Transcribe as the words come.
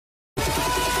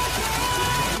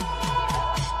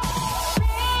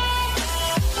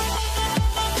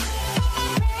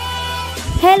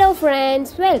Hello friends,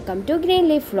 welcome to Green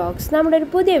Leaf Vlogs. നമ്മുടെ ഒരു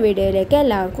പുതിയ വീഡിയോയിലേക്ക്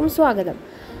എല്ലാവർക്കും സ്വാഗതം.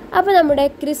 അപ്പോൾ നമ്മുടെ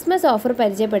ക്രിസ്മസ് ഓഫർ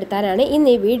പരിചയപ്പെടുത്താനാണ് ഇന്ന്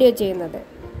ഈ വീഡിയോ ചെയ്യുന്നത്.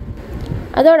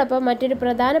 അതോടൊപ്പം മറ്റൊരു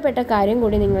പ്രധാനപ്പെട്ട കാര്യം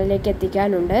കൂടി നിങ്ങളിലേക്ക്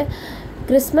എത്തിക്കാനുണ്ട്.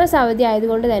 ക്രിസ്മസ് അവധി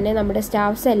ആയതുകൊണ്ട് തന്നെ നമ്മുടെ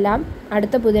സ്റ്റാഫ്സ് എല്ലാം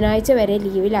അടുത്ത ബുധനാഴ്ച വരെ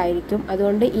ലീവിലായിരിക്കും.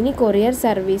 അതുകൊണ്ട് ഇനി കൊറിയർ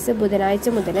സർവീസ് ബുധനാഴ്ച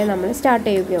മുതലേ നമ്മൾ സ്റ്റാർട്ട്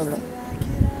ചെയ്യുകയുള്ളൂ.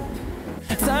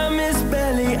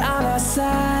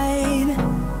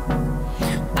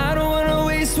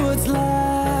 What's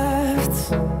left?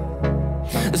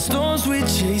 The storms we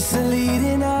chase are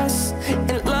leading us,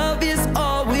 and love is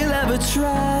all we'll ever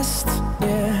trust.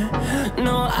 Yeah,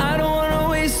 no, I don't wanna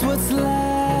waste what's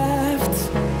left.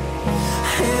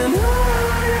 And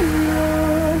on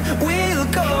we'll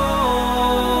go,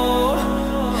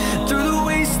 through the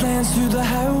wastelands, through the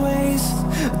highways,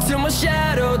 till my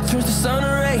shadow turns to sun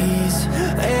rays.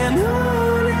 And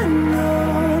on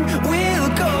we'll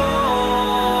go,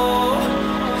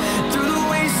 through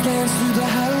the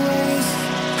highways,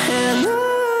 and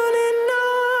on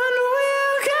we'll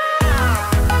go.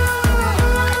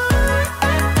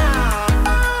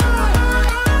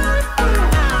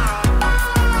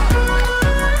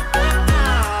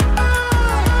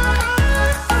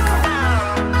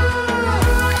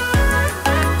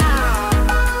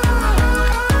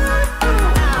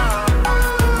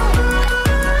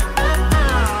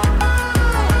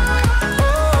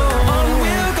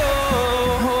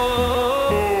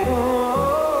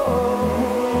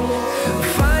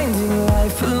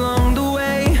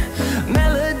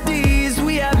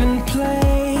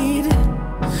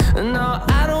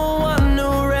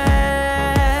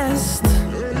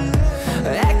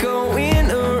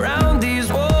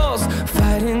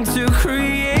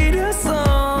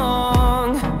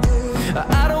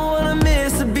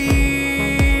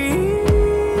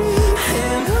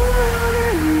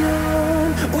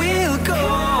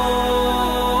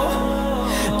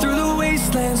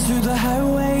 Through the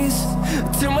highways,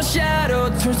 till my shadow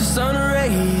turns to sun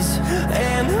rays.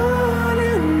 And on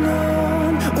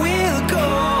we'll go,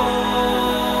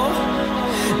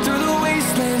 through the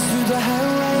wastelands, through the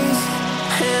highways,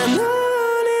 and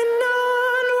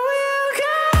on we'll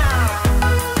go.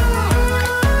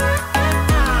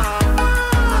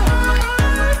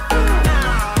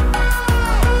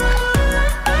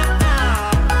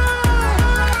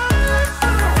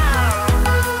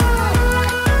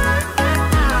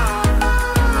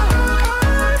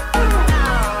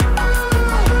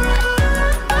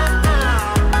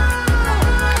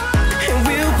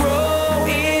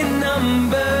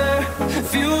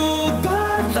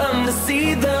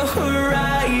 See the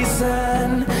horizon,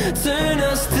 turn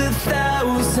us to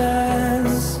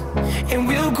thousands, and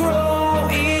we'll grow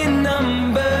in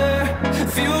number,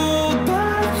 fueled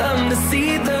by them. To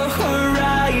see the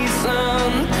horizon,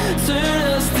 turn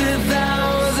us to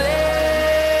thousands,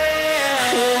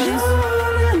 and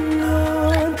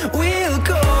on we'll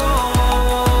go,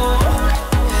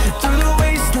 through the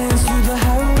wastelands, through the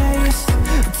highways,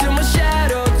 till my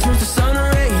shadow turns to sun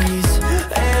rays.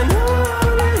 And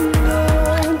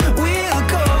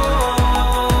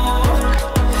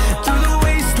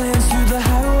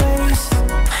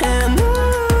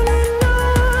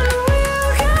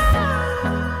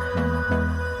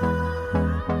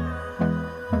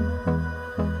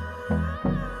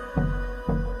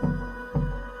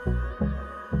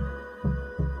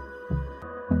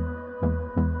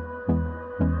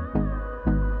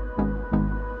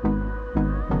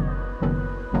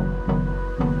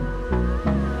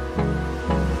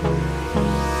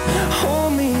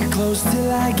close till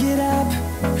I get up.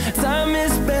 Time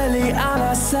is barely on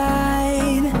our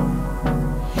side.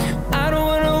 I don't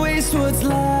wanna waste what's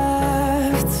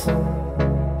left.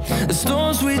 The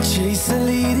storms we chase are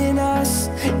leading us,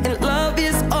 and love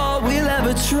is all we'll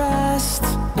ever trust.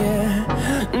 Yeah,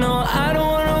 no, I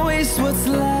don't wanna waste what's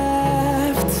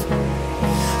left.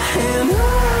 And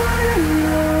on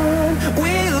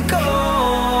we'll go,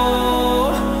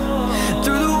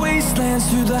 through the wastelands,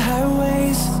 through the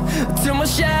highways, till my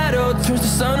shadow turns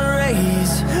to sun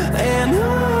rays. And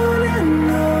on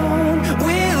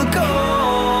we'll go,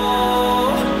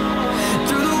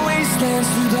 through the wastelands,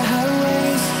 through the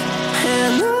highways,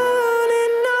 and on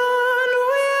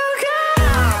we'll go.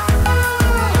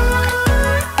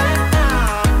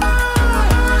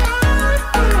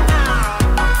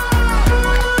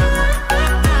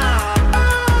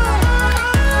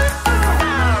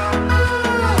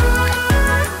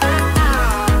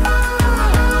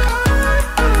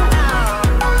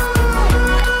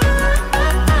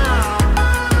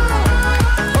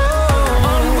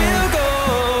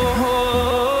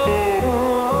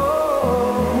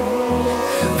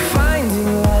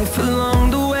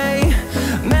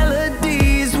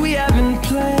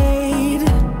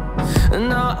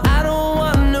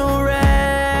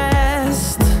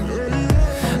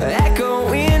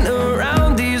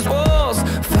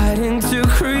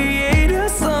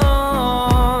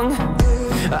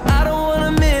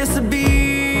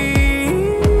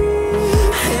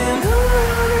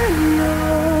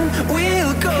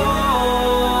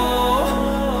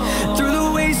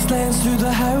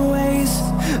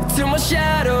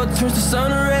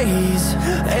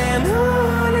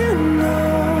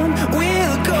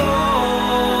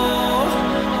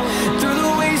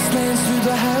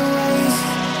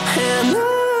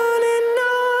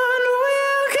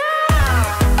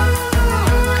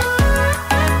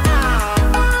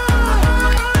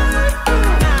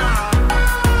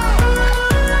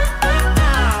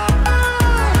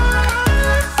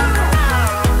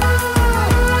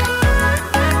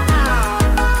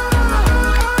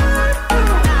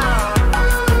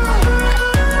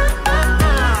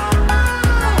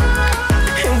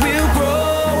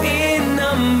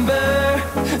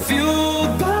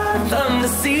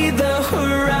 see the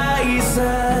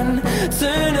horizon,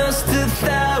 turn us to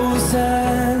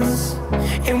thousands,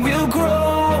 and we'll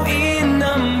grow in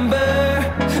number,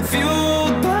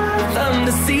 fueled by them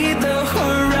to see the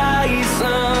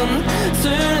horizon,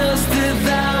 turn us to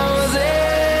thousands.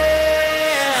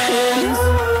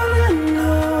 And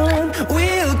on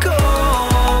we'll go,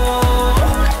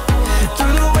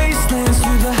 through the wastelands,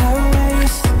 through the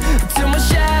highways, till my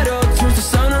shadow turns to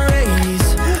sun rays.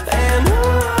 And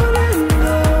on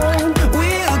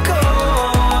we'll go,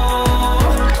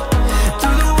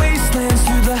 through the wastelands,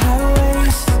 through the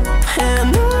highways,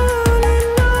 and on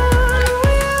we'll go.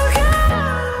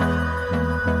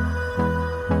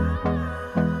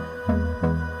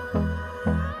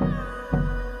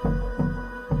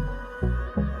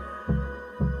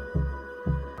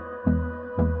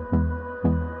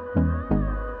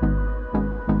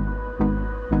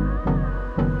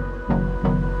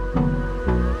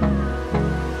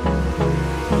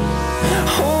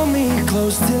 Hold me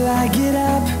close till I get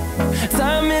up.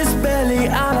 Time is barely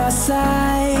on our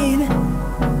side.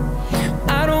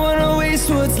 I don't wanna waste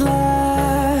what's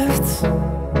left.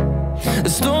 The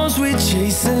storms we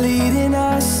chase are leading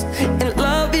us, and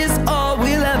love is all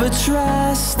we'll ever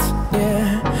trust.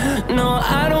 Yeah, no,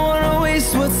 I don't wanna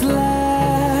waste what's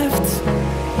left.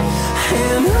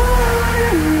 And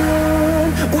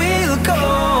on we'll go,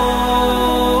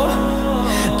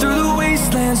 through the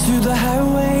wastelands, through the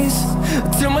highways,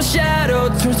 till my shadow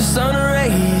turns to sun